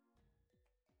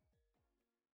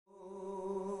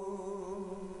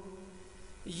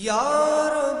या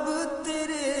रब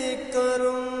तेरे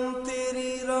करम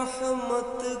तेरी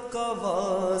रहमत का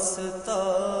वास्ता,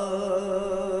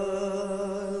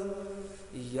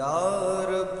 या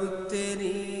रब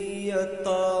तेरी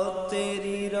अता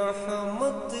तेरी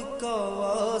रहमत का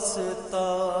वास्ता,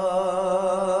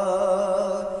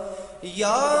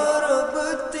 या रब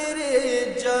तेरे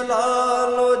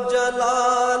जलालो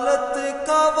जलालत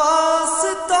का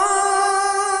वास्ता,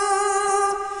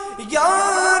 या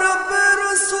रब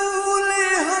रसूल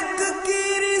हक की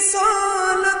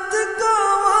रिसालत का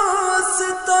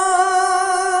वास्ता,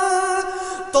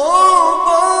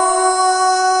 तौबा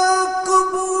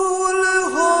कबूल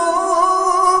हो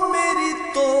मेरी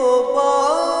तौबा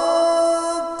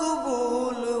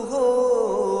कबूल हो,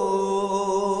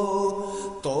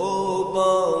 तौबा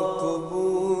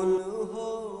कबूल हो।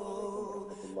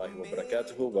 Warahmatullahi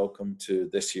wabarakatuh. Welcome to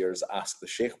this year's Ask the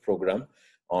Sheikh program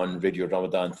on Radio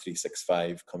Ramadan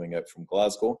 365 coming out from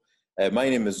Glasgow. My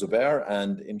name is Zubair,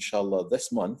 and inshallah this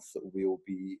month we will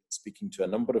be speaking to a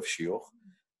number of shiokh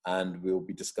and we'll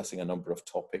be discussing a number of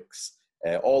topics,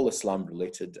 all Islam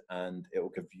related, and it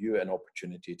will give you an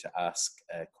opportunity to ask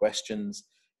questions,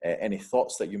 any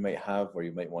thoughts that you might have or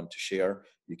you might want to share.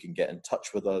 You can get in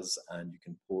touch with us and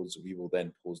we will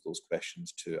then pose those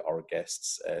questions to our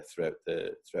guests throughout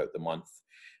the month.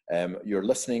 You're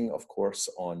listening, of course,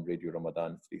 on Radio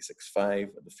Ramadan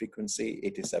 365, the frequency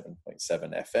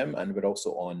 87.7 FM, and we're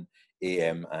also on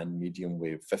AM and medium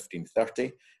wave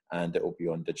 1530, and it will be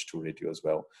on digital radio as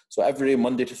well. So every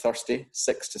Monday to Thursday,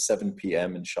 6 to 7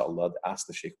 p.m, inshallah, the Ask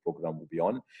the Sheikh program will be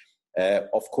on.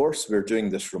 Of course, we're doing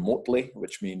this remotely,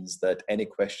 which means that any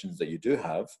questions that you do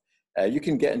have, you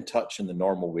can get in touch in the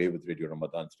normal way with Radio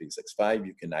Ramadan 365.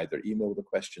 You can either email the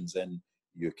questions in,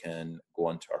 you can go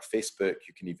onto our Facebook,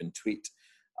 you can even tweet.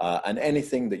 And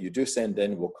anything that you do send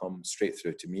in will come straight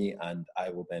through to me, and I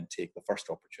will then take the first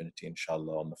opportunity,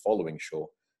 inshallah, on the following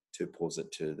show to pose it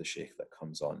to the Sheikh that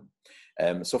comes on.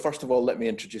 So first of all, let me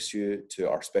introduce you to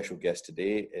our special guest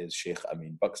today, is Sheikh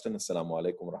Amin Buxton. Assalamu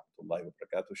alaikum wa rahmatullahi wa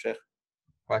barakatuh, Sheikh.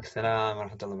 Wa alaikum wa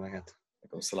rahmatullahi wa barakatuh.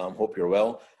 Salam. Hope you're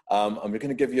well. And we're going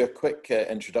to give you a quick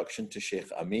introduction to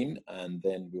Sheikh Amin, and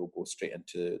then we'll go straight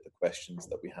into the questions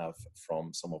that we have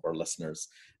from some of our listeners.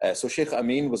 So Sheikh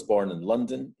Amin was born in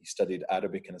London. He studied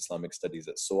Arabic and Islamic studies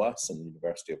at SOAS in the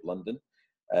University of London.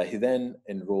 He then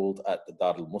enrolled at the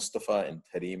Dar al-Mustafa in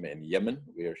Tarim in Yemen,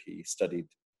 where he studied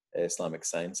Islamic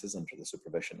sciences under the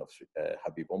supervision of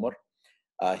Habib Umar.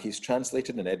 He's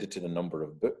translated and edited a number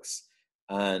of books.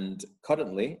 And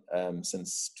currently,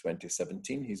 since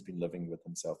 2017, he's been living with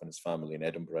himself and his family in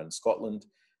Edinburgh in Scotland.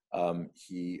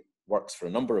 He works for a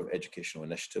number of educational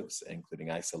initiatives, including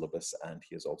iSyllabus, and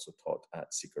he has also taught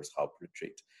at Seekers Hub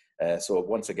Retreat. So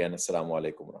once again, Assalamu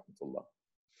alaikum wa rahmatullah.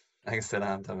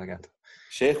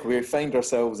 Sheikh, we find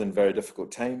ourselves in very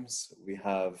difficult times. We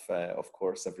have, of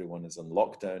course, everyone is on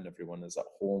lockdown, everyone is at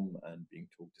home and being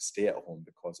told to stay at home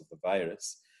because of the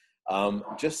virus.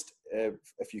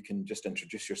 If you can just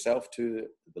introduce yourself to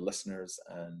the listeners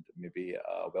and maybe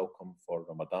a welcome for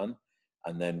Ramadan,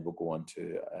 and then we'll go on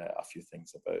to a few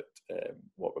things about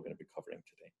what we're going to be covering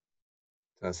today.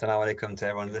 So, assalamu alaikum to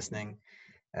everyone listening.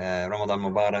 Ramadan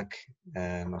Mubarak.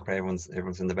 I pray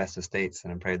everyone's in the best of states,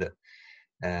 and I pray that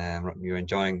you've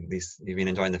been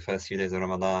enjoying the first few days of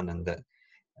Ramadan, and that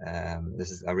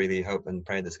I really hope and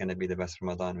pray that's going to be the best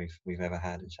Ramadan we've ever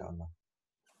had, inshallah.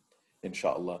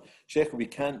 Inshallah. Sheikh, we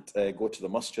can't go to the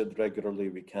masjid regularly.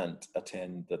 We can't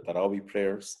attend the Taraweeh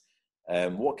prayers.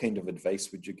 What kind of advice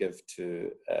would you give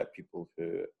to people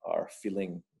who are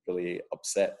feeling really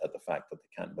upset at the fact that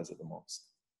they can't visit the mosque?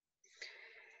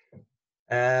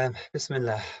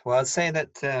 Bismillah. Well, I'd say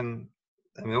that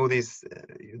all these,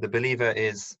 the believer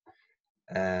is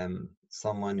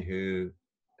someone who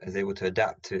is able to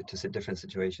adapt to different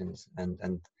situations,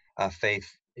 and our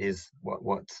faith is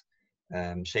what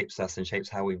shapes us and shapes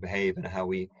how we behave and how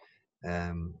we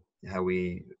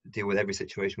deal with every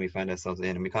situation we find ourselves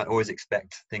in. And we can't always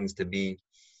expect things to be.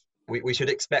 We should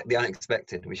expect the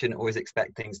unexpected. We shouldn't always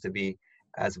expect things to be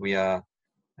as we are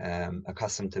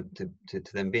accustomed to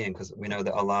them being, because we know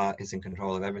that Allah is in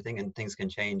control of everything and things can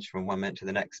change from one minute to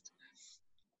the next.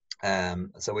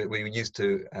 So we're used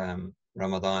to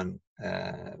Ramadan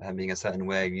being a certain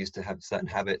way. We used to have certain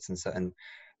habits and certain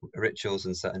rituals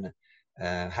and certain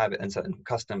habit and certain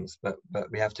customs, but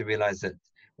we have to realize that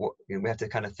we have to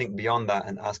kind of think beyond that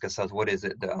and ask ourselves, what is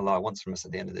it that Allah wants from us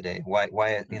at the end of the day? Why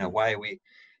are we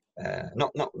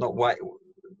not why,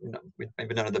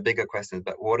 maybe none of the bigger questions,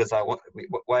 but what does Allah want?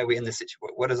 Why are we in this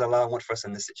situation? What does Allah want for us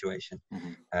in this situation?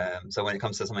 So when it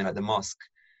comes to something like the mosque,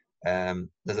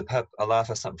 There's Allah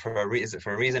for a reason,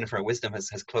 for a wisdom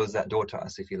has closed that door to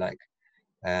us, if you like.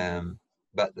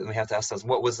 But we have to ask ourselves,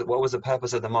 what was the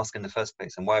purpose of the mosque in the first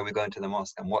place, and why are we going to the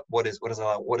mosque, and what is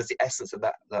the essence of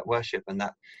that worship and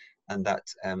that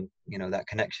that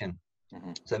connection.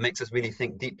 So it makes us really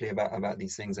think deeply about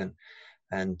these things, and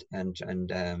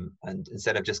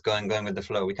instead of just going with the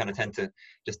flow, we kind of tend to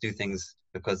just do things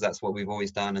because that's what we've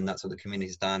always done, and that's what the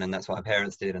community's done, and that's what our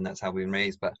parents did, and that's how we've been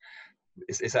raised. But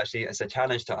it's a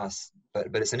challenge to us, but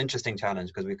it's an interesting challenge,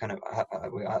 because we kind of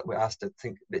we're asked to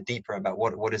think a bit deeper about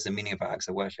what is the meaning of our acts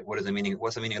of worship, what's the meaning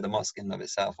of the mosque in of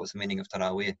itself, what's the meaning of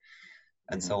Taraweeh,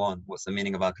 and so on, what's the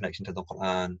meaning of our connection to the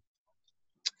Quran.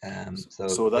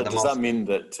 So does that mean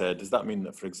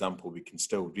that, for example, we can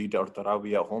still read our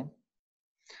Taraweeh at home?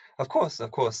 Of course,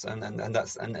 and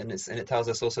it tells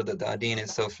us also that the Deen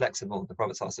is so flexible. The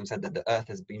Prophet ﷺ said that the earth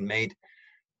has been made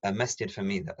a masjid for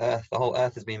me. The whole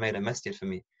earth has been made a masjid for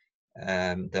me.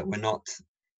 That we're not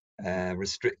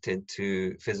restricted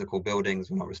to physical buildings.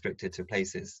 We're not restricted to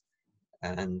places,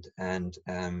 and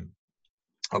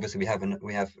obviously we have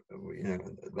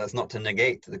that's not to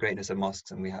negate the greatness of mosques,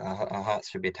 and our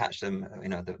hearts should be attached to them.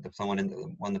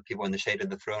 One of the people in the shade of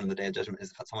the throne on the Day of Judgment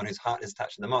is someone whose heart is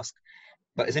attached to the mosque.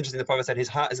 But it's interesting, the Prophet said his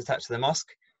heart is attached to the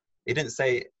mosque. He didn't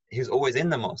say he was always in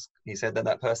the mosque. He said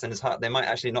that person's heart, they might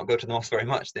actually not go to the mosque very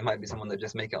much. They might be someone that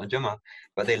just make it on Jummah,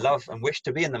 but they love and wish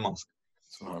to be in the mosque.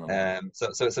 So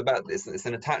it's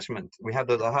an attachment. We have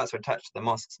our hearts are attached to the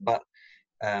mosques, but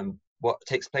what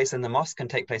takes place in the mosque can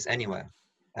take place anywhere.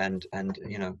 And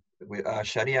our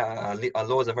Sharia, our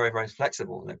laws are very, very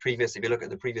flexible. If you look at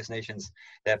the previous nations,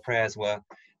 their prayers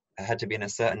had to be in a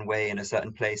certain way, in a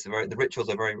certain place. The rituals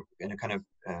are very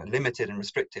limited and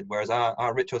restricted, whereas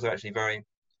our rituals are actually very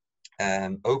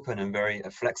open and very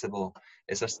flexible.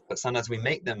 It's just, but sometimes we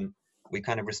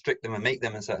kind of restrict them and make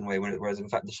them a certain way, whereas in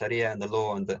fact the Sharia and the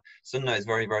law and the Sunnah is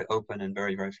very, very open and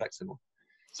very, very flexible.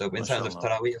 So in terms of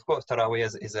Taraweeh, of course,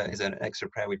 Taraweeh is an extra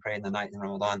prayer we pray in the night in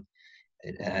Ramadan.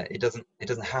 It doesn't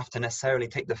have to necessarily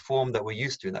take the form that we're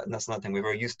used to. That's another thing. We're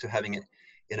very used to having it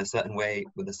in a certain way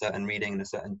with a certain reading and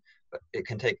but it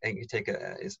can take a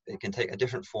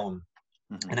different form,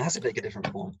 and it has to take a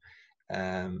different form.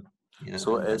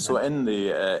 So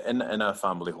in a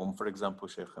family home, for example,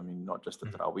 Sheikh, I mean, not just the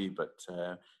Taraweeh, but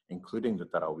including the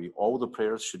Taraweeh, all the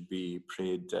prayers should be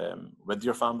prayed with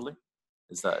your family.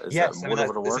 Is that more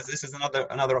of a work? This is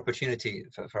another opportunity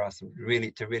for us to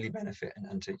really benefit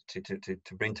and to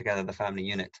bring together the family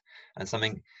unit, and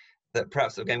something that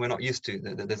perhaps again we're not used to.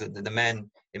 The men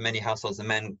in many households, the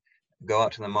men go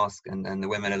out to the mosque and the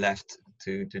women are left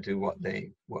to do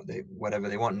whatever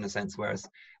they want in a sense. Whereas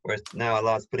now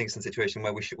Allah is putting us in a situation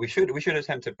where we should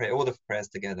attempt to pray all the prayers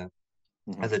together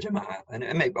as a jama'ah. And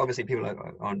obviously people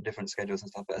are on different schedules and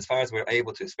stuff, but as far as we're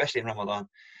able to, especially in Ramadan,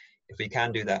 if we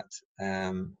can do that,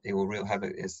 it will really have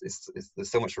there's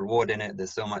so much reward in it.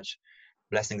 There's so much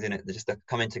blessings in it. There's just the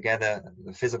coming together,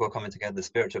 the physical coming together, the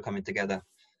spiritual coming together.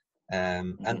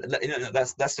 And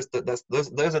those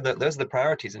are the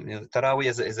priorities. And Taraweeh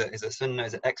is a sunnah,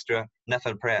 is an extra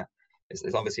nafil prayer.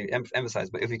 It's obviously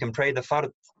emphasized. But if we can pray the fard,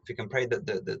 if we can pray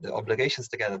the obligations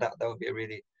together, that would be a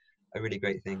really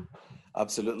great thing.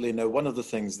 Absolutely. Now, one of the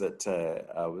things that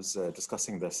I was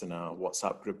discussing this in a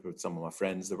WhatsApp group with some of my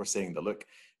friends, they were saying that, look,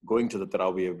 going to the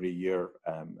Taraweeh every year,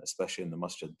 especially in the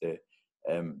masjid,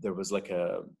 there was like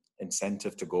a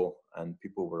incentive to go, and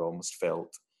people were almost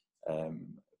felt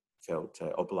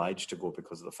obliged to go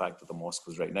because of the fact that the mosque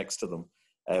was right next to them.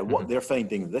 What they're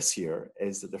finding this year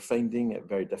is that they're finding it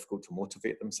very difficult to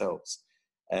motivate themselves.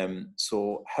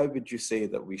 So how would you say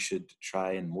that we should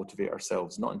try and motivate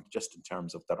ourselves, not just in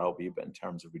terms of Taraweeh, but in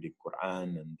terms of reading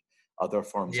Quran and other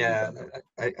forms of ibadah?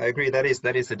 I agree. That is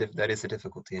a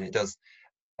difficulty, and it does.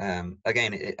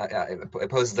 Again, it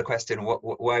poses the question: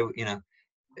 why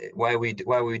are we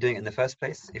doing it in the first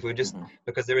place? If we just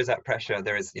because there is that pressure,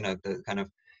 there is the kind of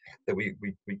that we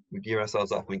gear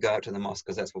ourselves up and we go out to the mosque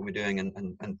because that's what we're doing,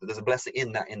 and there's a blessing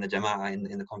in that, in the jama'ah,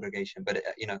 in the congregation. But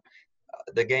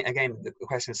again, the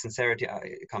question of sincerity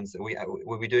comes.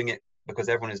 Were we doing it because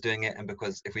everyone is doing it, and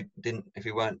because if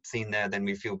we weren't seen there, then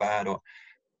we feel bad? Or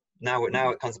now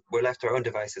it comes. We're left to our own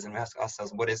devices, and we ask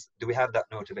ourselves, do we have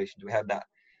that motivation? Do we have that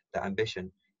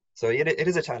ambition? So it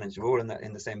is a challenge. We're all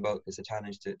in the same boat. It's a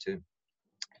challenge to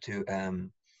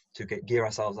gear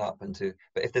ourselves up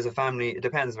but if there's a family, it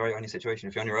depends very on your situation.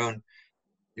 If you're on your own,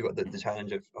 you've got the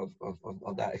challenge of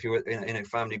that. If you're in a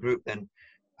family group, then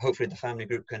hopefully the family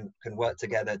group can work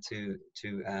together to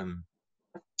do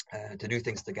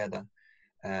things together.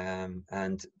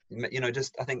 and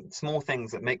just I think small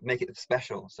things that make it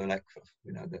special. So like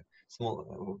the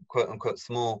small quote unquote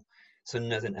small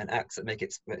sunnahs and acts that make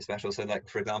it special. So like,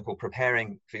 for example,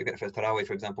 preparing for Tarawih,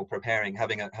 for example,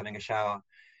 having a shower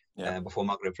before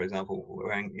Maghrib, for example,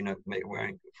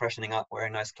 wearing freshening up,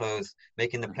 wearing nice clothes,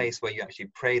 making the place where you actually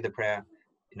pray the prayer,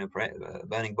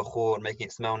 burning bukhur, making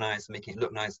it smell nice, making it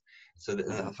look nice, so that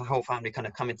the whole family kind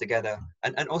of coming together,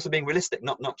 and also being realistic,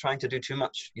 not trying to do too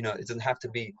much. It doesn't have to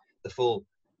be the full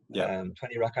 20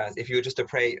 rak'ahs. If you were just to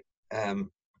pray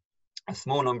a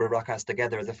small number of rak'ahs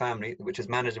together as a family, which is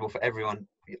manageable for everyone,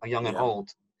 young and old.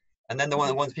 And then the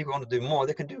ones people want to do more,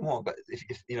 they can do more. But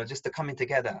if just the coming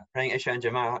together, praying Isha in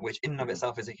Jama'ah, which in and of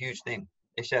itself is a huge thing.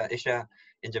 Isha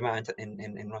in Jama'ah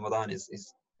in Ramadan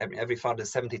is every fard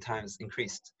is 70 times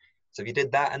increased. So if you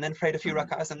did that and then prayed a few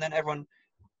rak'ahs, and then everyone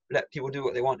let people do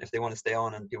what they want. If they want to stay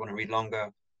on and people want to read longer,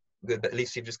 good. But at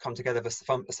least you've just come together for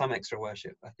some extra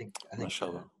worship. I think.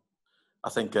 Mashallah. I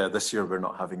think this year we're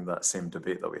not having that same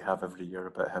debate that we have every year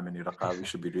about how many rak'ah we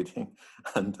should be reading,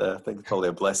 and I think it's probably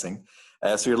a blessing.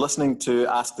 So you're listening to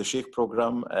Ask the Sheikh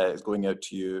program. It's going out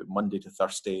to you Monday to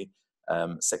Thursday,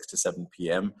 6 to 7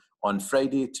 p.m. On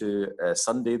Friday to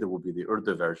Sunday, there will be the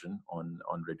Urdu version on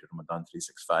Radio Ramadan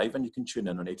 365, and you can tune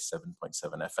in on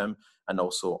 87.7 FM and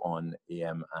also on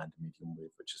AM and medium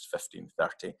wave, which is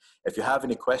 1530. If you have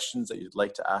any questions that you'd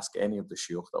like to ask any of the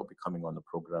Shiuch that will be coming on the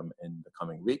program in the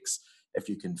coming weeks, if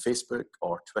you can Facebook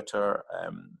or Twitter,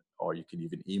 or you can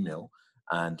even email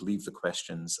and leave the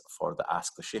questions for the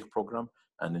Ask the Sheikh program,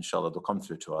 and inshallah they'll come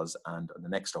through to us, and on the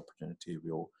next opportunity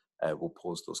we'll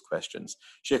pose those questions.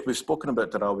 Sheikh, we've spoken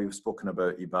about Tarawih, we've spoken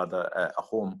about Ibadah at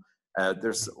home.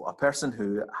 There's a person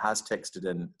who has texted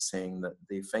in saying that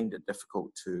they find it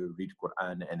difficult to read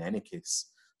Quran in any case.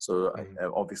 So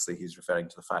obviously he's referring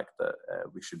to the fact that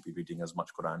we should be reading as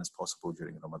much Quran as possible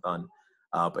during Ramadan.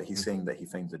 But he's saying that he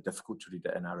finds it difficult to read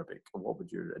it in Arabic. What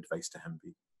would your advice to him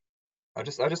be? I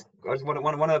just want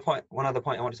one other point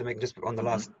I wanted to make just on the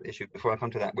last issue before I come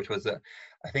to that, which was that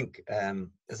I think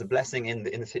there's a blessing in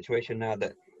the situation now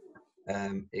that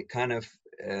it kind of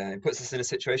it puts us in a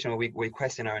situation where we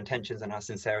question our intentions and our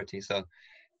sincerity. So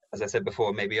as I said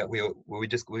before, maybe we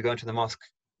go into the mosque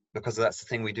because that's the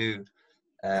thing we do.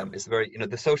 It's very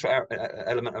the social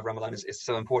element of Ramadan is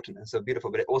so important and so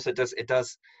beautiful, but it also does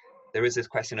there is this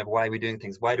question of why are we doing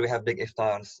things? Why do we have big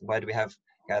iftars? Why do we have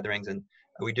gatherings? And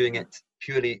are we doing it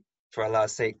purely for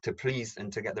Allah's sake to please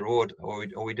and to get the reward, or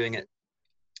are we doing it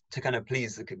to kind of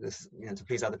please to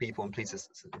please other people and please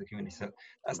the community? So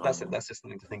that's just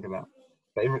something to think about.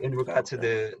 But in regard to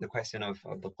the question of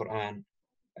the Quran,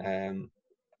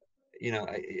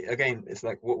 again, it's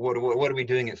like what are we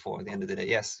doing it for at the end of the day?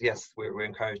 Yes, we're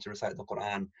encouraged to recite the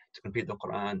Quran, to complete the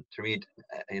Quran, to read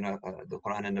the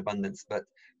Quran in abundance. But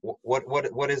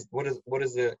what is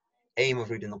the aim of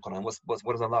reading the Quran?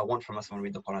 What does Allah want from us when we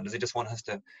read the Quran? Does He just want us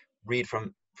to read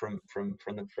from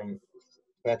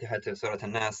Fatiha to Surah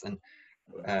An-Nas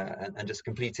and just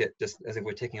complete it just as if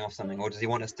we're taking off something, or does He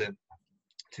want us to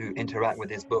interact with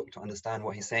His book, to understand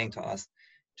what He's saying to us,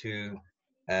 to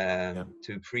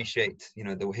appreciate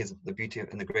the beauty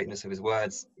and the greatness of His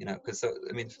words? Because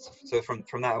so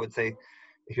from that I would say,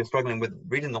 if you're struggling with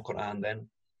reading the Quran, then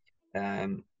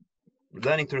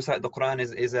learning to recite the Quran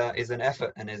is an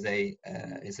effort, and it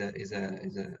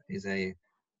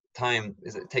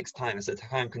takes time. It's a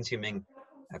time-consuming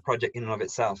project in and of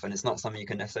itself, and it's not something you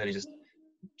can necessarily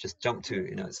just jump to.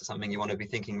 It's something you want to be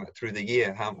thinking about through the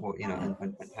year, and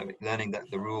learning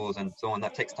the rules and so on.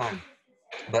 That takes time.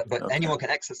 But anyone can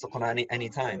access the Quran any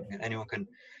time. Anyone can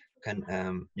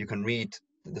you can read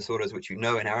the surahs which in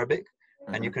Arabic,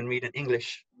 and you can read in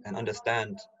English and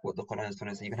understand what the Quran is trying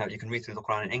to say. You can read through the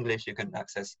Quran in English. You can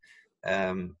access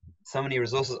so many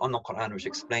resources on the Quran which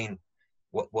explain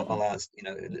what Allah's.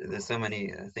 There's so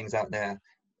many things out there,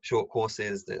 short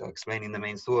courses that are explaining the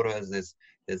main surahs. There's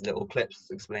little clips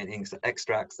explaining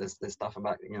extracts. There's stuff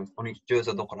about on each juz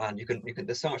of the Quran. You can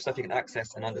there's so much stuff you can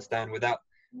access and understand without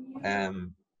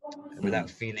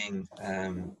feeling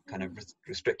kind of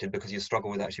restricted because you struggle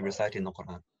with actually reciting the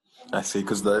Quran. I see,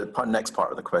 because the next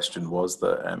part of the question was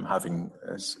that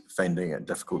finding it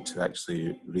difficult to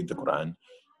actually read the Quran.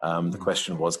 The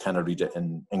question was, can I read it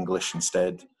in English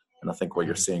instead? And I think what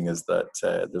you're saying is that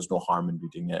there's no harm in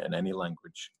reading it in any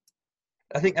language.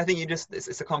 I think you just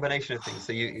it's a combination of things.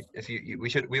 So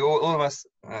all of us,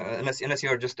 unless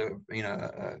you're just a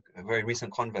very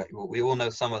recent convert, we all know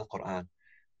some of the Quran.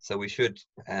 So we should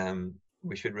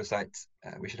recite.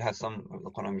 We should have some of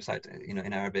the Quran recite,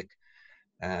 in Arabic,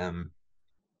 even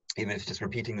if it's just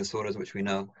repeating the surahs which we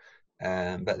know.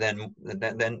 But then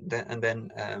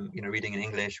you know, reading in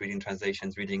English, reading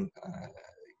translations, reading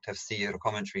tafsir or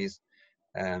commentaries,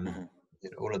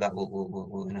 all of that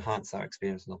will enhance our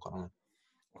experience in the Quran.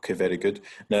 Okay, very good.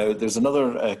 Now, there's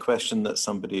another question that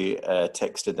somebody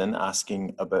texted in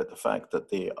asking about the fact that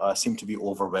they seem to be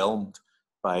overwhelmed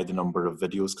by the number of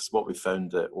videos, because what we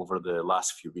found over the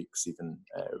last few weeks, even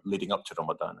leading up to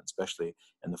Ramadan, especially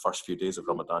in the first few days of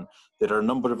Ramadan, there are a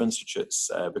number of institutes,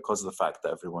 because of the fact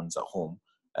that everyone's at home,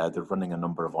 they're running a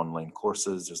number of online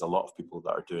courses. There's a lot of people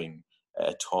that are doing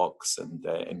talks and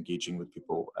engaging with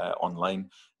people online.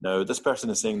 Now, this person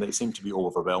is saying they seem to be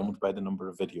overwhelmed by the number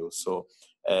of videos. So,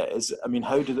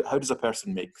 how does a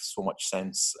person make so much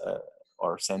sense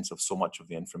or sense of so much of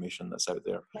the information that's out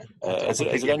there? Is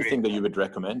there anything that you would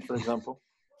recommend, for example?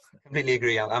 I completely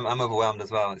agree. I'm overwhelmed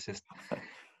as well. It's just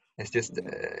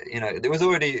you know, there was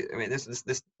already, I mean,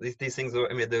 these things are,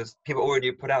 I mean, there's people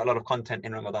already put out a lot of content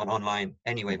in Ramadan online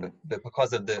anyway, but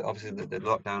because of the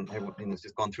lockdown, everything has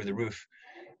just gone through the roof,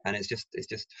 and it's just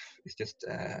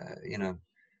you know,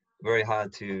 very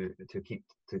hard to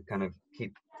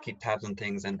keep tabs on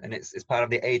things, and it's part of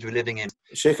the age we're living in.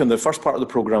 Sheikh, in the first part of the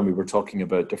program, we were talking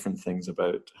about different things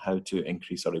about how to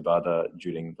increase our ibadah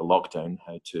during the lockdown,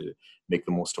 how to make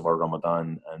the most of our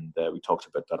Ramadan, and we talked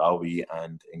about Taraweeh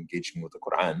and engaging with the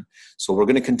Quran. So we're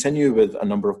going to continue with a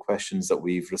number of questions that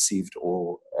we've received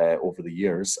over the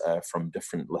years from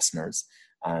different listeners,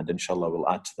 and inshallah we'll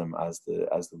add to them as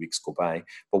the weeks go by.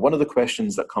 But one of the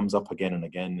questions that comes up again and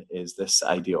again is this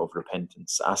idea of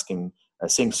repentance,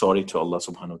 saying sorry to Allah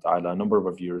subhanahu wa ta'ala. A number of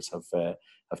our viewers have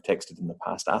texted in the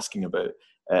past asking about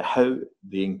how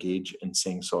they engage in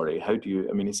saying sorry. How do you,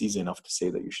 I mean, it's easy enough to say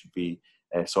that you should be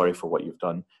sorry for what you've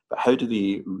done, but how do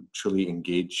they truly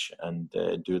engage and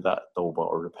do that tawbah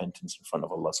or repentance in front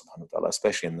of Allah subhanahu wa ta'ala,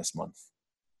 especially in this month?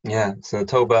 Yeah, so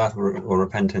tawbah or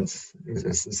repentance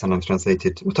is sometimes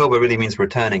translated. Tawbah really means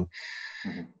returning.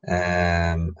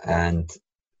 And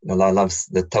Allah loves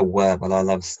the tawwab. Allah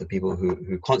loves the people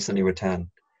who constantly return.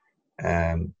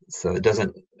 So it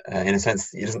doesn't, in a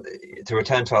sense, to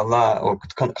return to Allah or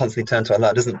constantly turn to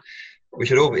Allah, we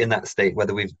should all be in that state,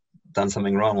 whether we've done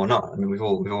something wrong or not. I mean, we've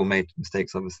all made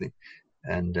mistakes, obviously.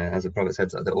 And as the Prophet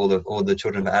said, that all the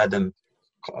children of Adam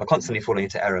are constantly falling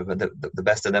into error, but the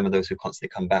best of them are those who constantly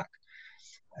come back.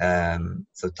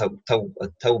 So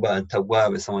tawbah and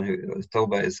tawwab is someone who,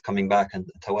 tawbah is coming back, and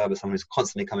tawwab is someone who's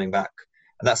constantly coming back.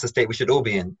 And that's the state we should all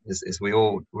be in. We're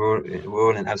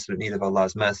all in absolute need of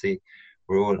Allah's mercy.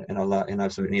 We're all in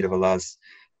absolute need of Allah's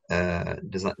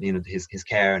His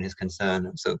care and His concern.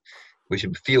 And so we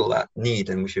should feel that need,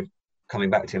 and we should coming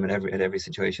back to Him at every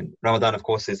situation. Ramadan, of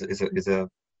course, is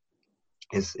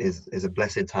a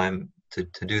blessed time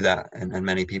to do that, and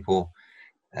many people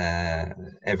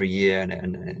every year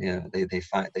and you know, they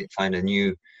find a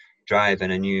new drive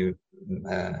and a new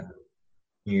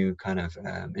kind of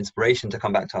inspiration to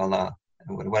come back to Allah,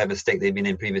 whatever state they've been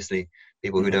in previously.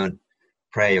 People who don't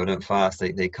pray or don't fast,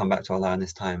 they come back to Allah in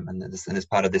this time, and it's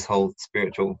part of this whole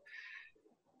spiritual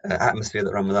atmosphere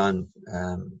that Ramadan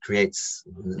creates.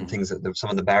 Things that some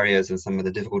of the barriers and some of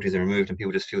the difficulties are removed, and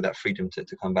people just feel that freedom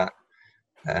to come back.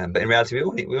 But in reality,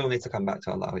 we all need to come back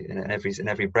to Allah in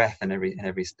every breath and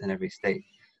every state.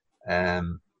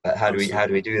 But how do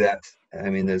we do that? I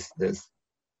mean, there's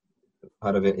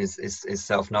part of it is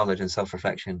self-knowledge and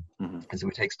self-reflection, and so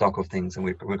we take stock of things, and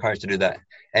we're encouraged to do that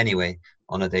anyway,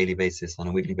 on a daily basis, on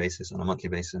a weekly basis, on a monthly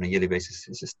basis, on a yearly basis.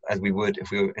 It's just as we would if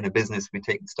we were in a business. We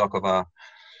take stock of our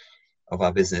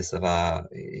business, of our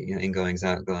ingoings,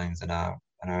 outgoings, and our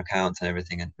accounts and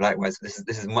everything. And likewise, this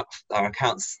is much, our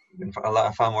accounts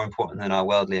are far more important than our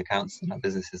worldly accounts, and our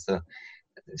business is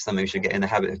something we should get in the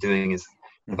habit of doing, is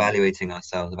evaluating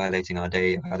ourselves, evaluating our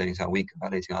day, evaluating our week,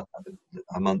 evaluating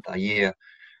our month, our year.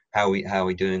 How are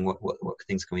we doing? What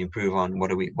things can we improve on?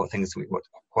 What what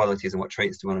qualities and what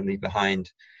traits do we want to leave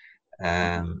behind?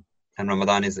 And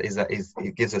Ramadan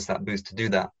it gives us that boost to do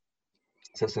that.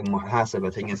 So some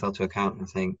muhasabah, taking yourself to account and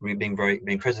saying,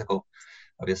 being critical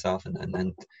of yourself,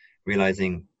 and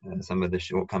realizing some of the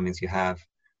shortcomings you have,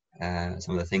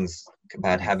 some of the things,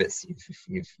 bad habits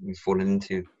you've fallen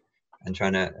into, and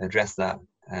trying to address that,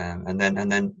 and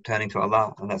then turning to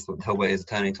Allah. And that's what tawbah is,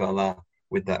 turning to Allah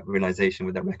with that realization,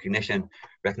 with that recognition,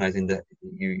 recognizing that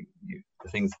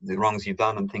the wrongs you've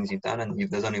done and things you've done, and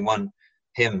there's only one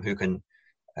Him who can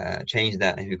change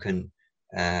that, and who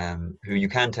you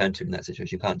can turn to in that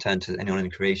situation. You can't turn to anyone in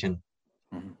creation.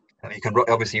 You can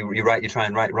obviously you try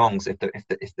and right wrongs. If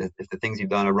the things you've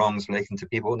done are wrongs relating to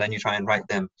people, then you try and right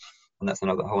them, and that's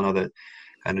another whole other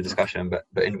kind of discussion. But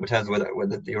in terms of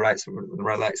whether your rights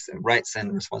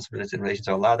and responsibilities in relation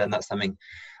to Allah, then that's something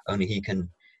only He can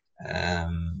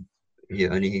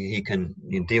He can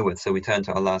deal with. So we turn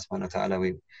to Allah subhanahu wa ta'ala.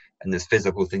 And there's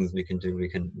physical things we can do. We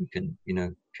can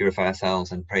purify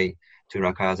ourselves and pray 2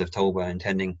 rak'ahs of tawbah,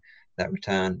 intending that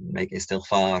return, make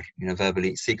istighfar,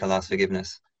 verbally seek Allah's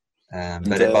forgiveness.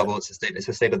 But above all, it's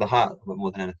a state of the heart, but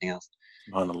more than anything else.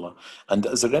 SubhanAllah. And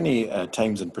is there any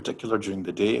times in particular during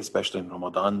the day, especially in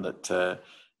Ramadan, that a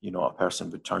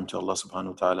person would turn to Allah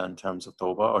subhanahu wa ta'ala in terms of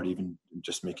tawbah, or even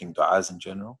just making du'as in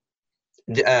general?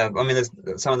 There's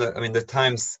some of the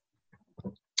times,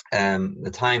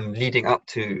 the time leading up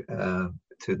to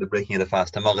the breaking of the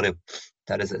fast, to Maghrib,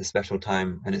 that is a special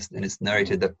time, and it's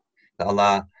narrated that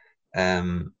Allah,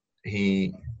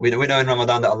 we know in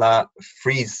Ramadan that Allah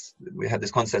frees. We have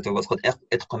this concept of what's called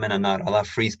itq min an-nar. Allah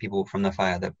frees people from the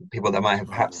fire. That people that might have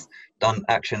perhaps done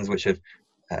actions which have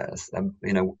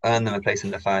earned them a place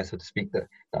in the fire, so to speak. That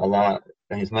Allah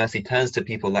and His mercy turns to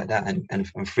people like that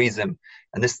and frees them.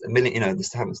 And this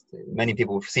this happens. Many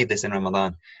people receive this in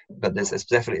Ramadan, but this is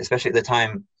definitely, especially at the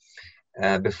time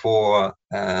before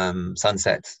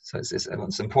sunset. So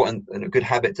it's important and a good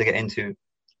habit to get into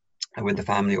with the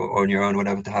family or on your own,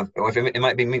 whatever, to have, or if it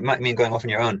might mean going off on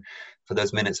your own for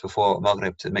those minutes before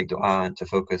Maghrib to make dua and to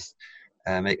focus,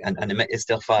 and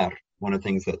istighfar. One of the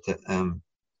things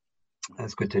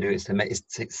that's good to do is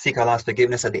to seek Allah's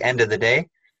forgiveness at the end of the day,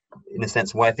 in a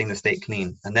sense wiping the slate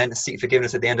clean, and then seek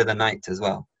forgiveness at the end of the night as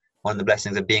well. One of the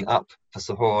blessings of being up for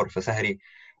suhoor, for sahri,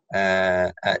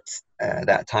 at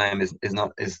that time is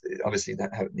obviously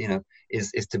that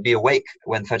is to be awake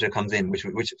when Fajr comes in, which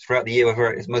throughout the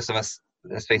year most of us,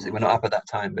 let's face it, we're not up at that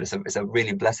time, but it's a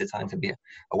really blessed time to be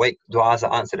awake. Du'as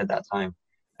are answered at that time,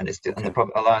 and and the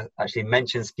Prophet Allah actually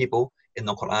mentions people in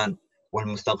the Quran,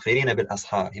 وَالْمُسْتَغْفِرِينَ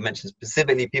بِالْأَسْحَارِ. He mentions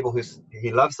specifically people who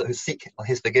He loves, who seek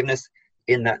His forgiveness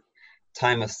in that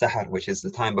time of Sahar, which is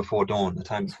the time before dawn, the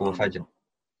time before Fajr.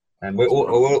 And we're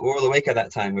all awake at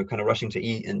that time. We're kind of rushing to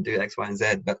eat and do X, Y, and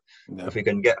Z. But if we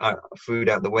can get our food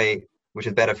out of the way, which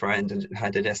is better for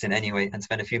our digestion anyway, and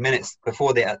spend a few minutes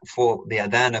before the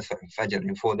adhan of Fajr,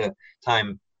 before the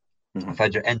time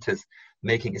Fajr enters,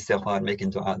 making istighfar,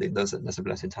 making dua, that's a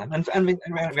blessed time. And in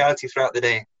reality, throughout the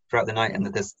day, throughout the night, and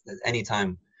that there's any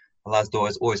time, Allah's door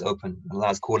is always open.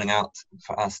 Allah's calling out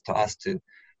for us to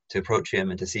approach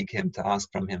Him and to seek Him, to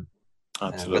ask from Him.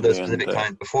 Absolutely. But those specific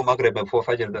times, before Maghrib and before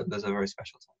Fajr, those are very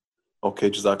special times. Okay,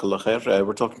 Jazakallah khair.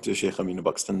 We're talking to Sheikh Aminu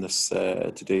Buxton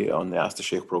today on the Ask the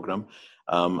Sheikh program.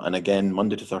 And again,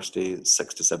 Monday to Thursday,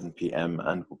 6 to 7 p.m.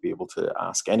 And we'll be able to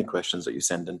ask any questions that you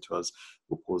send in to us.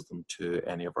 We'll pose them to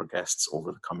any of our guests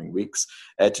over the coming weeks.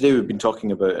 Today, we've been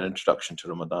talking about an introduction to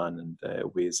Ramadan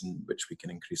and ways in which we can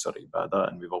increase our ibadah.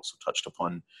 And we've also touched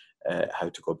upon how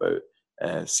to go about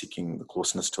seeking the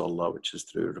closeness to Allah, which is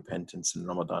through repentance in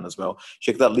Ramadan as well.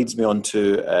 Sheikh, that leads me on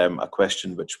to a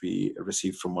question which we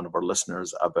received from one of our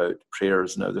listeners about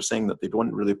prayers. Now, they're saying that they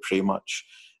don't really pray much.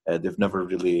 They've never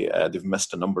really, they've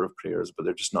missed a number of prayers, but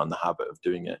they're just not in the habit of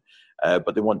doing it.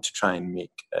 But they want to try and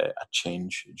make a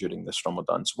change during this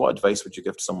Ramadan. So what advice would you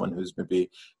give to someone who's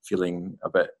maybe feeling a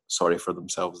bit sorry for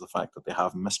themselves, the fact that they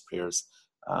have missed prayers,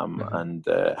 and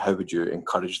how would you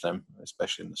encourage them,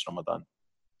 especially in this Ramadan?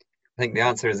 I think the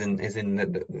answer is in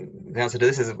the answer to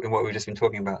this is in what we've just been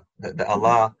talking about, that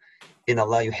Allah, in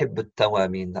Allah yuhibbu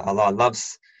at-tawabin, that Allah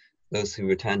loves those who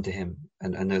return to Him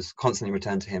and those constantly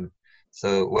return to Him.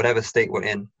 So whatever state we're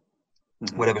in,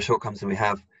 whatever shortcomings we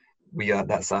have, we are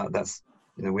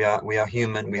we are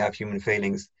human. We have human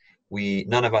failings.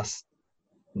 None of us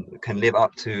can live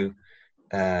up to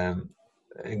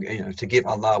to give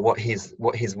Allah what He's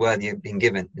worthy of being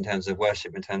given in terms of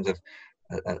worship, in terms of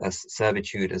a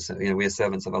servitude. As we are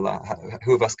servants of Allah.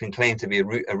 Who of us can claim to be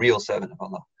a real servant of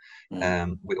Allah?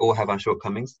 We all have our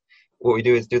shortcomings. What we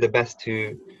do is do the best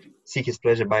to seek His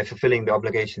pleasure by fulfilling the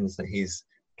obligations that He's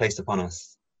placed upon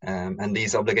us, and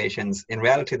these obligations, in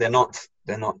reality, they're not.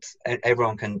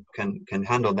 Everyone can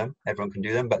handle them. Everyone can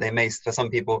do them, but they may, for some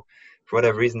people, for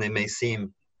whatever reason, they may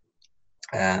seem,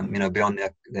 beyond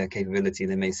their capability.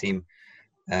 They may seem.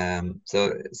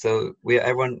 So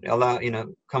everyone, Allah,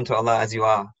 come to Allah as you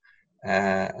are,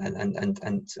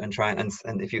 and try and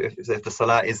if the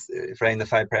salah is praying the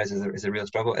 5 prayers is a real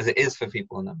struggle, as it is for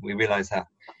people, and we realize that,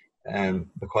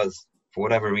 because for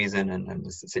whatever reason, and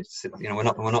we're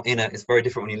not in it's very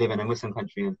different when you live in a Muslim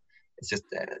country, and it's just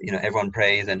everyone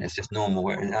prays and it's just normal.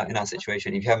 Where in our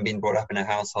situation, if you haven't been brought up in a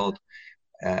household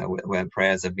where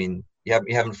prayers have been, you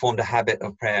haven't formed a habit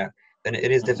of prayer, then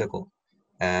it is difficult.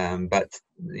 But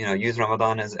use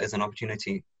Ramadan as an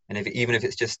opportunity, and even if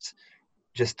it's just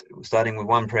just starting with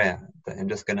one prayer that I'm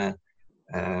just gonna,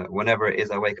 whenever it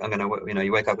is I wake, I'm gonna,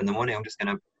 you wake up in the morning, I'm just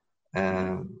gonna,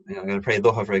 I'm gonna pray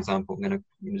Dhuhr, for example. I'm gonna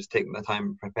just take my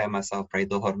time, prepare myself, pray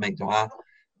Dhuhr, make dua,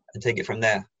 and take it from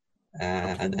there.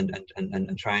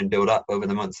 And try and build up over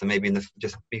the months. So maybe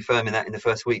just be firm in that in the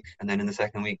first week, and then in the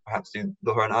second week perhaps do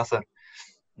Dhuhr and Asr,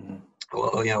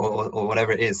 or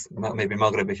whatever it is. Maybe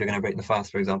Maghrib if you're going to break the fast,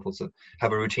 for example. So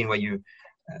have a routine where you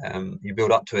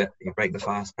build up to it. You break the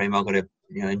fast, pray Maghrib,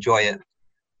 enjoy it,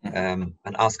 and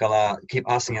ask Allah. Keep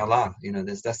asking Allah.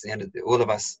 That's the end of all of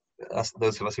us.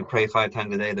 Those of us who pray 5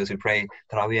 times a day, those who pray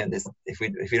Taraweeh. If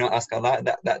we don't ask Allah,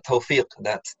 that tawfiq,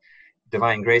 that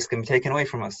divine grace can be taken away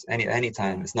from us any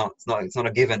time. It's not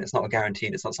a given. It's not a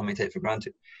guaranteed. It's not something to take for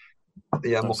granted.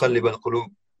 Yeah, muqallib al-qulub.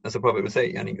 That's the Prophet would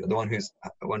say. The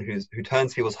one who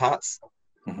turns people's hearts.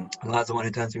 Allah's the one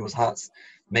who turns people's hearts.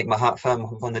 Make my heart firm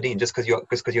upon the Deen. Just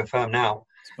because you're firm now,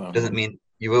 doesn't mean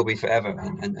you will be forever.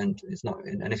 And it's not.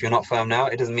 And if you're not firm now,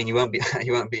 it doesn't mean you won't be.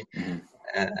 You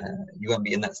won't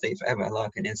be in that state forever. Allah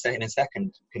can in a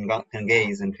second can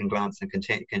gaze and can glance and can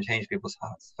change people's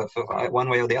hearts for one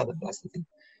way or the other. That's the thing.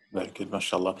 Very good,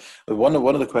 mashallah. One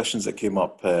of the questions that came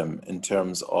up in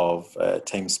terms of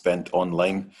time spent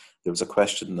online, there was a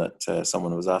question that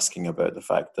someone was asking about the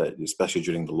fact that, especially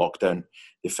during the lockdown,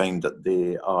 they find that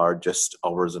they are just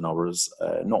hours and hours,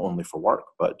 not only for work,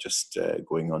 but just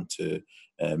going onto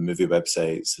movie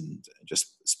websites and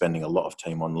just spending a lot of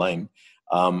time online.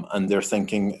 And they're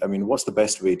thinking, what's the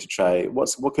best way to try?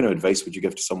 What kind of advice would you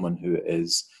give to someone who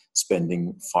is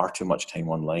spending far too much time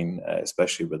online,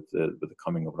 especially with the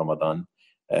coming of Ramadan?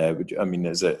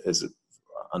 Is it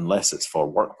unless it's for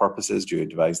work purposes, do you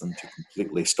advise them to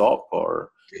completely stop,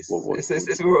 or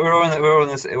we're all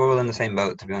in the same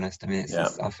boat, to be honest?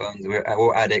 It's our phones. We're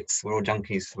all addicts. We're all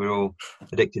junkies. We're all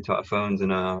addicted to our phones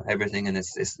and everything, and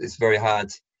it's very hard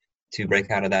to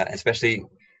break out of that, especially.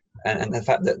 And the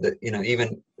fact that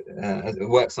even it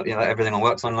works, everything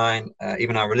works online,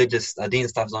 even our Deen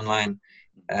stuff's online,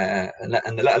 and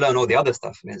let alone all the other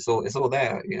stuff. It's all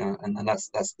there, and that's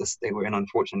the state we're in,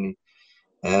 unfortunately.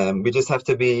 We just have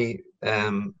to be,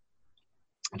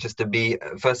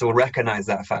 first of all, recognize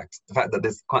that fact. The fact that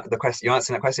the question you're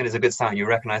answering that question is a good sign. You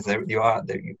recognize that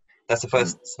that's the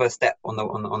first step on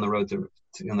the road to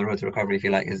recovery, if you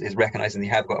like, is recognizing that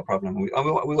you have got a problem. We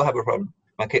will have a problem.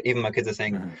 Even my kids are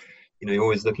saying, you're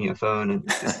always looking at your phone, and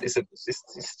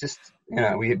it's just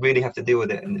we really have to deal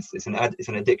with it, and it's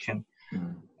an addiction.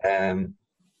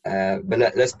 But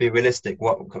let's be realistic.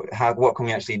 What can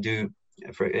we actually do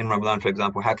in Ramadan, for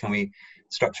example? How can we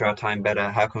structure our time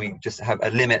better? How can we just have a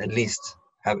limit at least?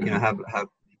 And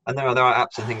there are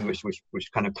apps and things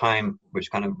which kind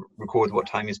of record what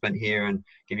time you spent here and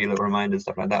give you a little reminder and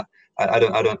stuff like that.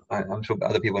 I'm sure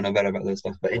other people know better about those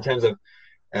stuff. But in terms of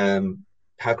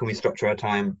how can we structure our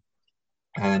time?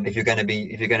 If you're going to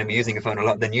be using a phone a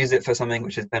lot, then use it for something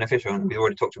which is beneficial. And we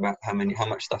already talked about how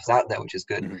much stuff's out there, which is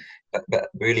good. But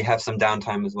really have some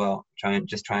downtime as well. Try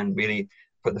and really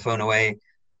put the phone away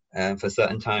for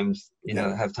certain times.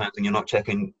 Have times when you're not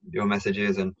checking your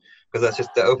messages, and because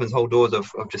that opens whole doors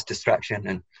of just distraction.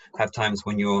 And have times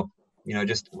when you're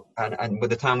and with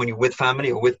the time when you're with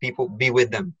family or with people, be with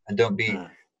them, and don't be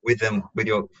with them with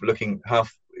your looking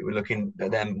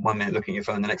at them 1 minute, looking at your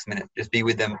phone the next minute. Just be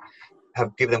with them.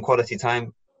 Give them quality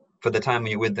time for the time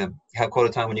when you're with them. Have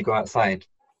quality time when you go outside.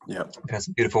 Yeah, we had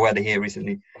some beautiful weather here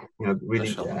recently. Really,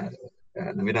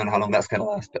 we don't know how long that's going to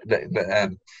last,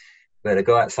 but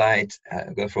go outside,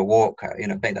 go for a walk.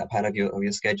 Make that part of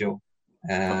your schedule,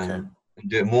 and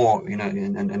do it more.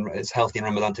 And it's healthy in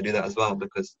Ramadan to do that as well,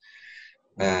 because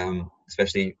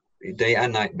especially day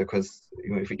and night, because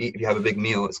if you have a big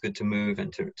meal, it's good to move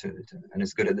and and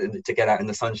it's good to get out in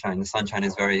the sunshine. The sunshine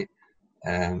is very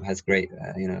has great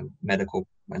medical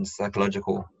and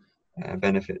psychological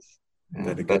benefits.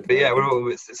 But yeah,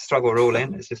 it's a struggle we're all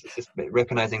in. It's just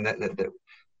recognizing that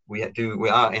we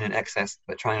are in an excess,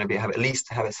 but trying to at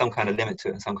least have some kind of limit to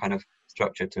it and some kind of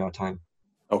structure to our time.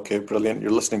 Okay, brilliant.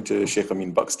 You're listening to Sheikh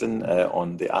Amin Buxton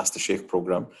on the Ask the Sheikh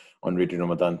program on Radio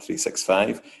Ramadan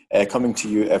 365, coming to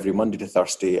you every Monday to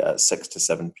Thursday at 6 to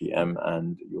 7 p.m.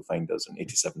 and you'll find us on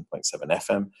 87.7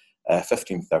 FM,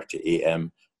 15:30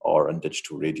 a.m. or on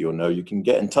digital radio. Now you can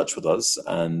get in touch with us,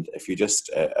 and if you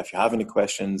have any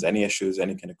questions, any issues,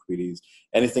 any kind of queries,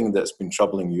 anything that's been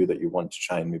troubling you that you want to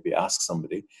try and maybe ask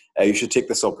somebody, you should take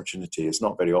this opportunity. It's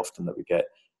not very often that we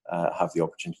have the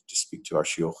opportunity to speak to our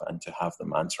shiuch and to have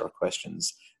them answer our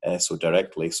questions so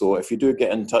directly. So if you do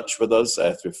get in touch with us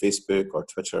through Facebook or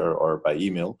Twitter or by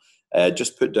email,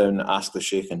 just put down Ask the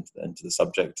Sheikh into the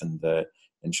subject, and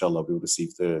inshallah we'll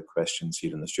receive the questions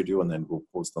here in the studio, and then we'll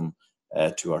pose them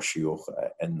to our shiuch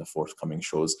in the forthcoming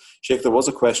shows. Sheikh, there was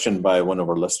a question by one of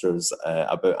our listeners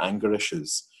about anger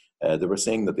issues. They were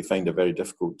saying that they find it very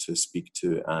difficult to speak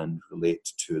to and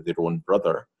relate to their own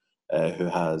brother,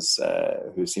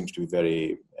 who seems to be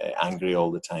very angry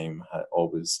all the time,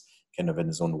 always kind of in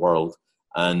his own world.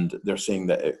 And they're saying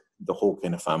that the whole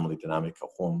kind of family dynamic at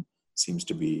home seems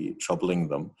to be troubling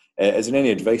them. Is there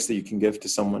any advice that you can give to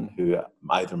someone who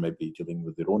either might be dealing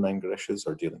with their own anger issues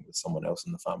or dealing with someone else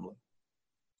in the family?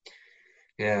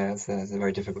 Yeah, it's a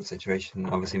very difficult situation,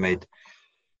 obviously made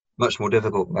much more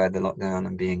difficult by the lockdown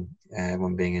and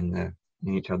everyone being in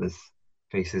each other's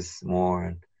faces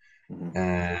more.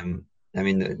 And I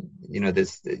mean,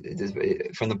 there's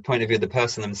from the point of view of the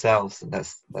person themselves,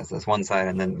 that's one side,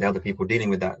 and then the other people dealing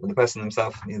with that. But the person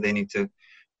themselves, they need to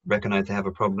recognize they have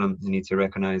a problem. They need to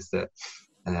recognize that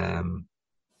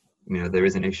there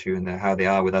is an issue, and how they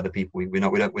are with other people.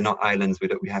 We're not islands.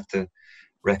 We have to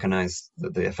recognize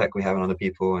the effect we have on other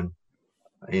people, and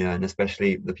and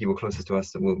especially the people closest to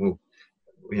us. That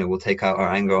we'll take out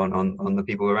our anger on the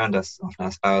people around us, often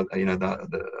our spouse,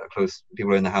 the close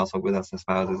people in the household with us, our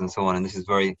spouses, and so on. And this is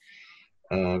very,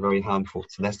 very harmful.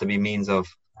 So there has to be means of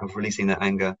releasing that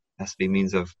anger. There has to be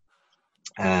means of,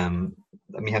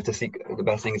 we have to seek. The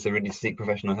best thing is to really seek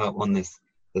professional help on this.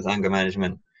 There's anger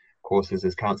management courses,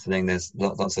 there's counselling, there's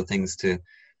lots of things to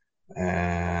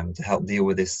help deal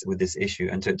with this issue,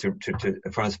 and to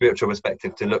from a spiritual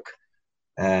perspective to look.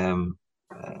 And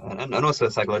also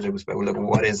a psychological perspective, look,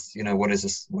 what is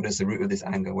the root of this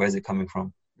anger? Where is it coming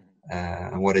from?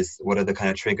 And what are the kind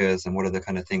of triggers, and what are the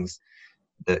kind of things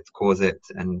that cause it?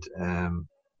 And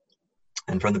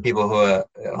from the people who are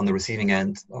on the receiving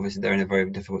end, obviously they're in a very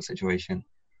difficult situation,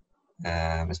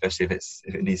 especially if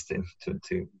it leads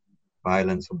to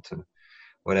violence or to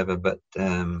whatever. But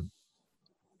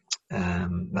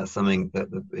that's something that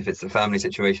if it's a family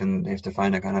situation, they have to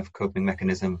find a kind of coping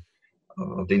mechanism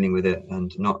of dealing with it,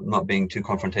 and not being too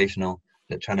confrontational,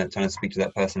 but trying to speak to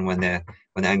that person when the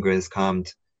anger is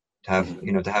calmed, to have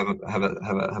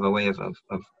a way of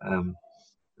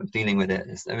dealing with it.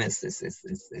 It's a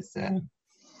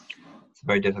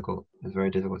very difficult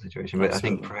situation, but I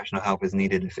think professional help is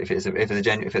needed if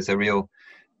it's a real,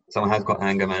 someone has got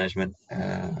anger management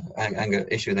anger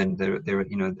issue, then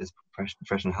there's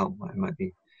professional help might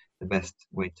be the best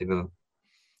way to go.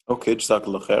 Okay,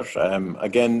 Jazakallah khair.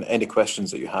 Again, any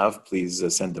questions that you have, please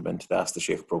send them into the Ask the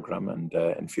Sheikh program, and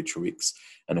in future weeks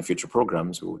and in future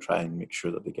programs, we will try and make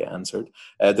sure that they get answered.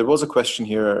 There was a question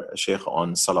here, Sheikh,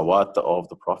 on salawat of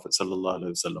the Prophet sallallahu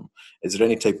alaihi wasallam. Is there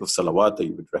any type of salawat that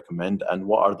you would recommend, and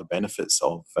what are the benefits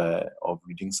of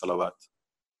reading salawat?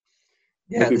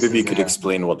 Yeah, maybe you could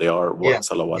explain what they are,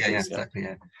 salawat is. Exactly.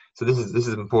 Yeah. So this is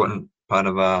an important part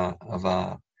of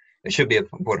our. It should be an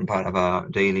important part of our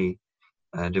daily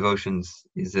devotions,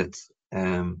 is that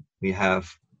we have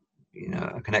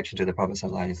a connection to the Prophet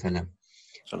sallallahu alaihi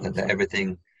wasallam, that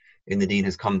everything in the deen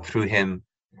has come through him,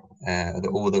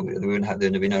 that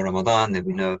there'd be no Ramadan, there'd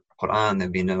be no Quran,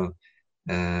 there'd be no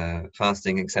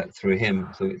fasting except through him.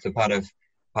 So it's a part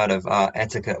of our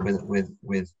etiquette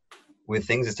with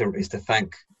things is to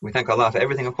thank Allah for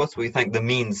everything. Of course, we thank the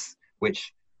means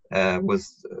which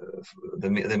was the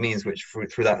means which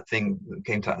through that thing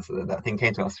came to us. That thing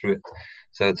came to us through it.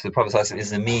 So the Prophet ﷺ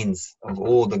is the means of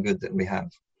all the good that we have,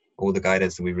 all the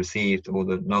guidance that we received, all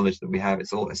the knowledge that we have.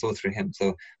 It's all through him.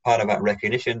 So part of that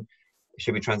recognition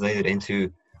should be translated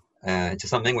into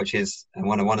something which is, and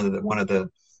one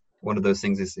of those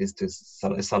things is to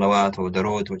salawat or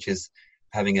darud, which is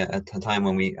having a time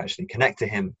when we actually connect to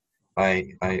him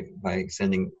by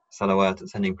sending salawat,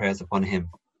 sending prayers upon him.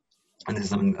 And this is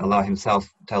something Allah himself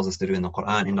tells us to do in the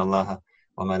Quran. Inna Allaha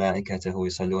wa malaikatahu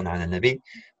yusalluna ala nabi.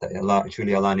 That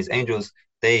Allah and his angels,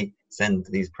 they send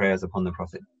these prayers upon the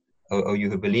Prophet. O you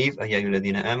who believe, ya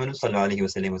ayyuhalladhina amanu sallu alayhi wa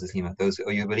sallimu taslima. Those who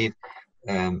you believe,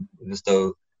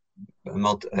 bestow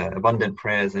abundant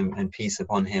prayers and peace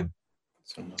upon him.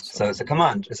 So it's a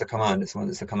command. It's a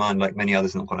command like many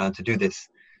others in the Quran to do this,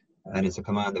 and it's a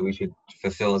command that we should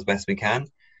fulfill as best we can,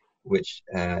 which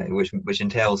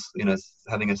entails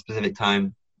having a specific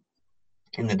time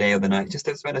in the day or the night just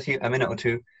to spend a minute or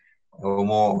two or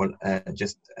more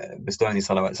just bestowing these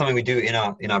salawat. Something we do in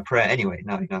our prayer anyway.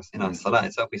 Now in our salat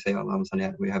itself, we say Allahumma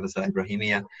salli, we have a salat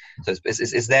Ibrahimiyya, so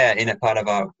it's there in a part of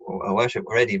our worship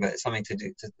already, but it's something to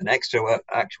do, an extra work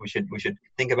act we should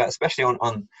think about, especially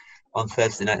on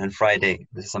Thursday night and Friday.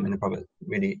 This is something the Prophet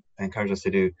really encouraged us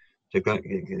to do, to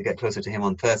get closer to him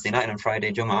on Thursday night and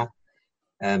Friday Jummah.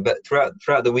 But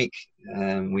throughout the week,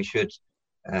 we should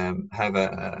have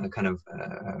a kind of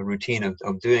a routine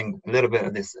of doing a little bit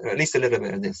of this, or at least a little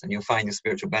bit of this, and you'll find the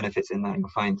spiritual benefits in that. You'll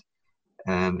find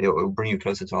It'll bring you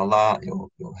closer to Allah.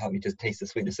 It'll help you to taste the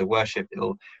sweetness of worship.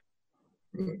 It'll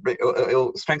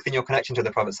strengthen your connection to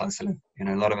the Prophet ﷺ. You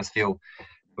know, a lot of us feel,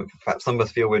 perhaps some of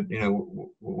us feel, with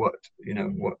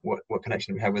what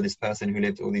connection we have with this person who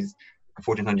lived all these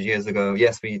 1400 years ago.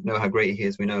 Yes, we know how great he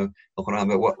is, we know the Quran,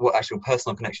 but what actual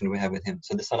personal connection do we have with him?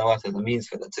 So the salawat is a means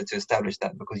for that, to establish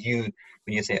that, because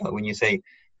when you say,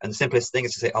 and the simplest thing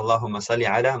is to say Allahumma salli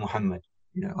ala Muhammad.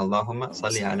 You know, Allahumma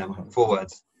salli ala Muhammad. 4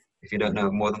 words. If you don't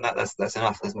know more than that, that's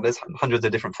enough. There's hundreds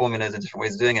of different formulas and different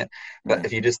ways of doing it. But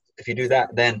if you do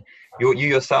that, then you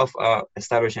yourself are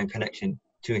establishing a connection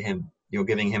to him. You're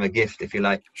giving him a gift, if you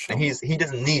like. And he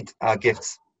doesn't need our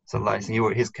gifts. So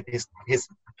his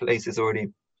place is already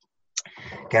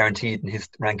guaranteed and his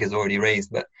rank is already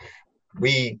raised. But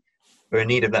we are in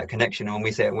need of that connection. And when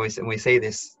we say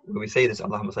this,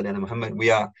 Allahumma salli ala Muhammad, we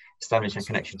are establishing a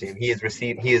connection to him. He is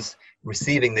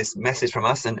receiving this message from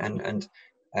us and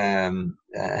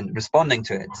responding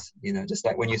to it. You know, just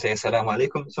like when you say assalamu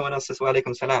alaikum, someone else says wa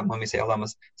alaikum salam. When we say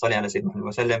Allahumma salli ala sayyidina Muhammad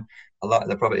wa sallam, Allah,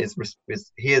 the Prophet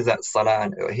hears that salah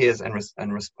and hears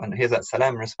that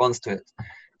salam, responds to it.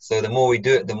 So the more we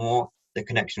do it, the more the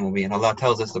connection will be. And Allah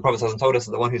tells us, the Prophet told us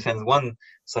that the one who sends one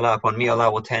salah upon me, Allah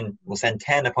will send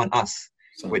 10 upon us,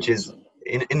 which is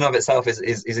in and of itself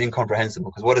is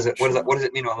incomprehensible. Because what does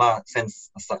it mean when Allah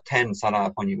sends 10 salah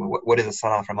upon you? What is a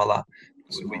salah from Allah?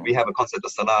 We have a concept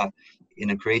of salah in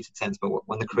a created sense, but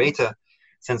when the Creator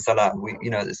sends salah,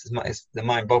 the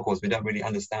mind boggles. We don't really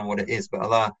understand what it is. But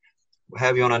Allah,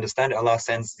 however you want to understand it, Allah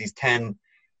sends these 10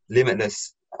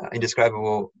 limitless,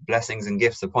 indescribable blessings and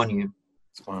gifts upon you.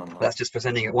 That's just for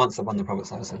sending it once upon the Prophet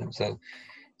ﷺ.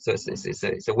 So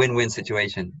it's a win-win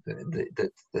situation.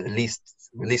 The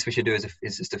least we should do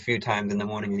is just a few times in the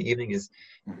morning and the evening is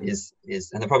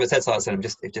and the Prophet said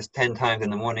ﷺ, just 10 times in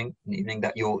the morning and the evening,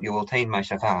 that you'll attain my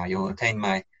shafa'ah, you'll attain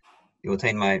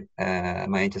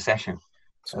my intercession.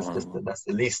 That's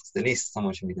the least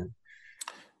someone should be doing.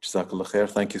 Jazakallah khair.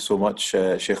 Thank you so much,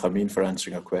 Sheikh Amin, for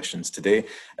answering our questions today.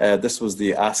 This was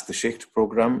the Ask the Sheikh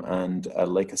program, and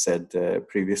like I said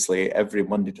previously, every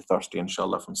Monday to Thursday,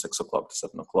 inshallah, from 6 o'clock to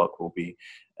 7 o'clock, we'll be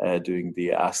doing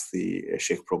the Ask the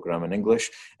Sheikh program in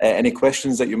English. Any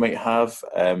questions that you might have,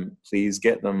 please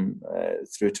get them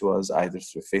through to us, either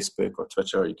through Facebook or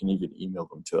Twitter. You can even email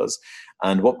them to us.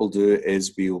 And what we'll do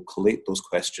is we'll collate those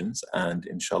questions, and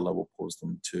inshallah, we'll pose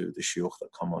them to the shiuch that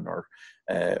come on our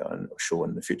show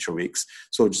in the future weeks.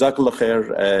 So Jazakallah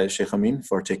khair, Sheikh Amin,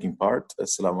 for taking part.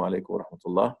 Assalamu alaikum wa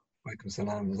rahmatullah.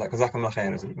 Jazakallah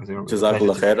khair.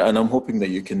 Jazakallah khair. And I'm hoping that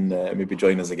you can maybe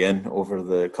join us again over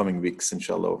the coming weeks,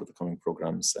 inshallah, over the coming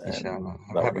programs. Inshallah.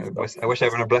 I wish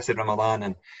everyone a blessed Ramadan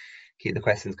and keep the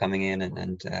questions coming in.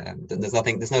 And there's no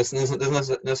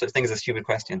such thing as a stupid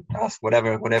question. Ask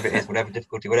whatever it is, whatever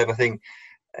difficulty, whatever thing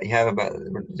you have about,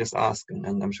 just ask,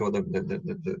 and I'm sure the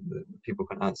people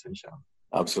can answer, inshallah.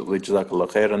 Absolutely, Jazakallah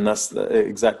khair. And that's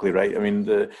exactly right. I mean,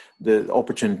 the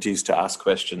opportunities to ask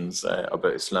questions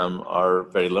about Islam are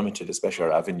very limited, especially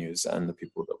our avenues and the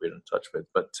people that we're in touch with.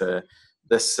 But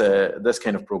this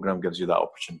kind of program gives you that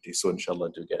opportunity. So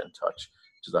inshallah, do get in touch.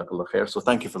 Jazakallah khair. So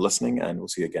thank you for listening, and we'll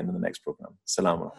see you again in the next program. Salam.